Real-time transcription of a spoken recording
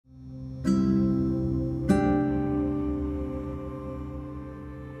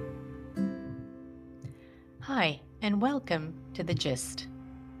Hi, and welcome to The Gist.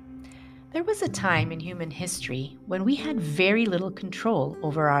 There was a time in human history when we had very little control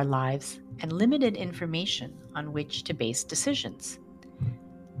over our lives and limited information on which to base decisions.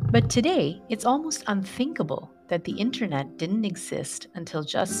 But today, it's almost unthinkable that the internet didn't exist until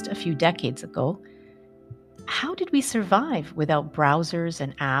just a few decades ago. How did we survive without browsers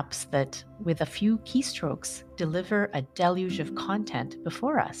and apps that, with a few keystrokes, deliver a deluge of content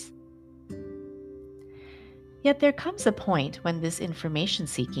before us? Yet there comes a point when this information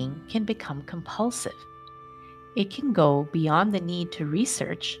seeking can become compulsive. It can go beyond the need to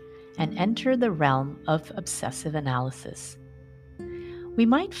research and enter the realm of obsessive analysis. We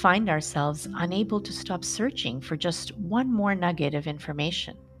might find ourselves unable to stop searching for just one more nugget of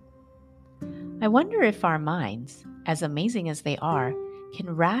information. I wonder if our minds, as amazing as they are,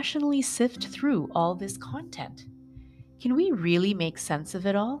 can rationally sift through all this content. Can we really make sense of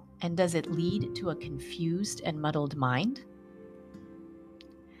it all? And does it lead to a confused and muddled mind?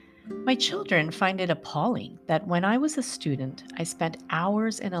 My children find it appalling that when I was a student, I spent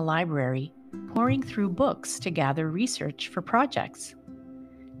hours in a library poring through books to gather research for projects,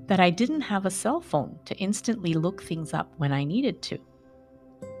 that I didn't have a cell phone to instantly look things up when I needed to.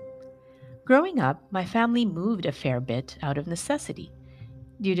 Growing up, my family moved a fair bit out of necessity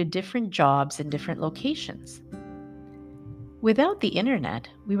due to different jobs in different locations. Without the internet,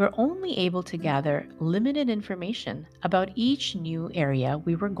 we were only able to gather limited information about each new area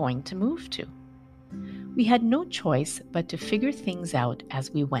we were going to move to. We had no choice but to figure things out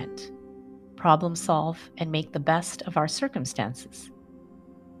as we went, problem solve, and make the best of our circumstances.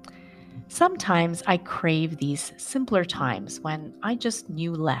 Sometimes I crave these simpler times when I just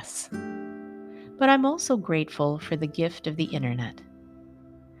knew less. But I'm also grateful for the gift of the internet.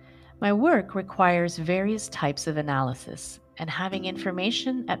 My work requires various types of analysis, and having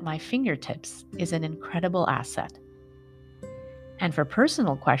information at my fingertips is an incredible asset. And for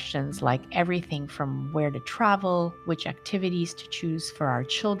personal questions like everything from where to travel, which activities to choose for our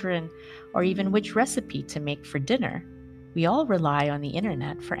children, or even which recipe to make for dinner, we all rely on the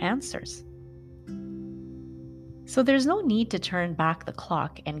internet for answers. So there's no need to turn back the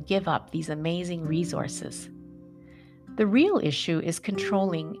clock and give up these amazing resources. The real issue is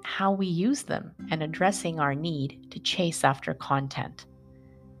controlling how we use them and addressing our need to chase after content.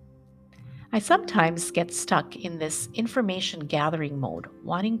 I sometimes get stuck in this information gathering mode,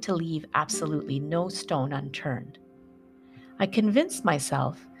 wanting to leave absolutely no stone unturned. I convince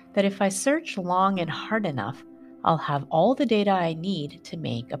myself that if I search long and hard enough, I'll have all the data I need to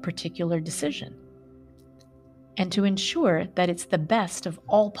make a particular decision, and to ensure that it's the best of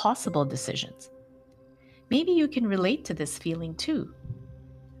all possible decisions. Maybe you can relate to this feeling too.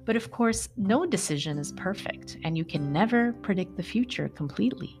 But of course, no decision is perfect, and you can never predict the future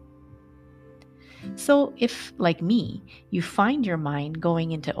completely. So, if, like me, you find your mind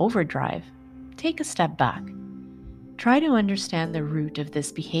going into overdrive, take a step back. Try to understand the root of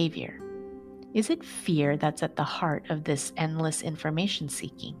this behavior. Is it fear that's at the heart of this endless information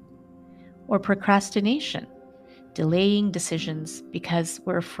seeking? Or procrastination, delaying decisions because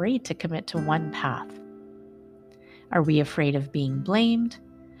we're afraid to commit to one path? Are we afraid of being blamed?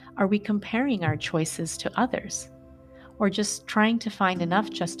 Are we comparing our choices to others? Or just trying to find enough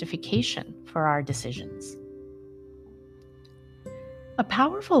justification for our decisions? A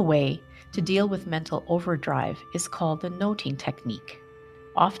powerful way to deal with mental overdrive is called the noting technique,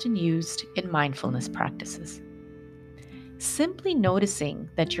 often used in mindfulness practices. Simply noticing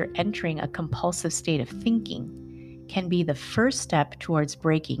that you're entering a compulsive state of thinking can be the first step towards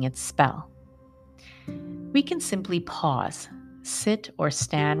breaking its spell. We can simply pause, sit or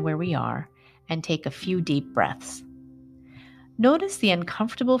stand where we are, and take a few deep breaths. Notice the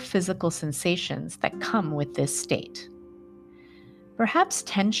uncomfortable physical sensations that come with this state. Perhaps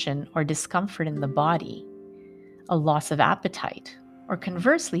tension or discomfort in the body, a loss of appetite, or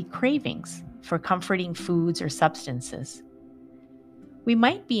conversely, cravings for comforting foods or substances. We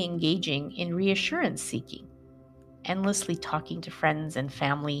might be engaging in reassurance seeking, endlessly talking to friends and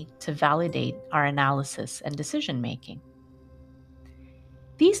family to validate our analysis and decision making.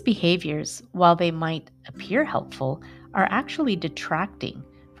 These behaviors, while they might appear helpful, are actually detracting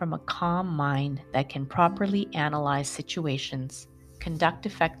from a calm mind that can properly analyze situations, conduct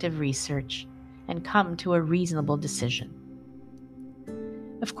effective research, and come to a reasonable decision.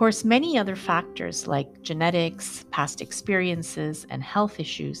 Of course, many other factors like genetics, past experiences, and health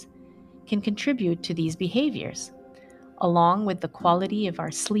issues can contribute to these behaviors, along with the quality of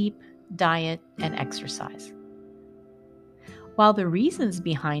our sleep, diet, and exercise. While the reasons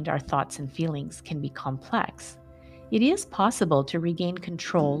behind our thoughts and feelings can be complex, it is possible to regain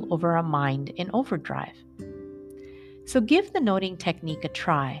control over our mind in overdrive. So give the noting technique a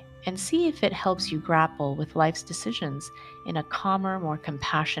try and see if it helps you grapple with life's decisions in a calmer, more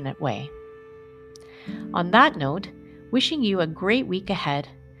compassionate way. On that note, wishing you a great week ahead.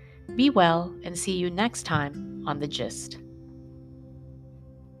 Be well and see you next time on The Gist.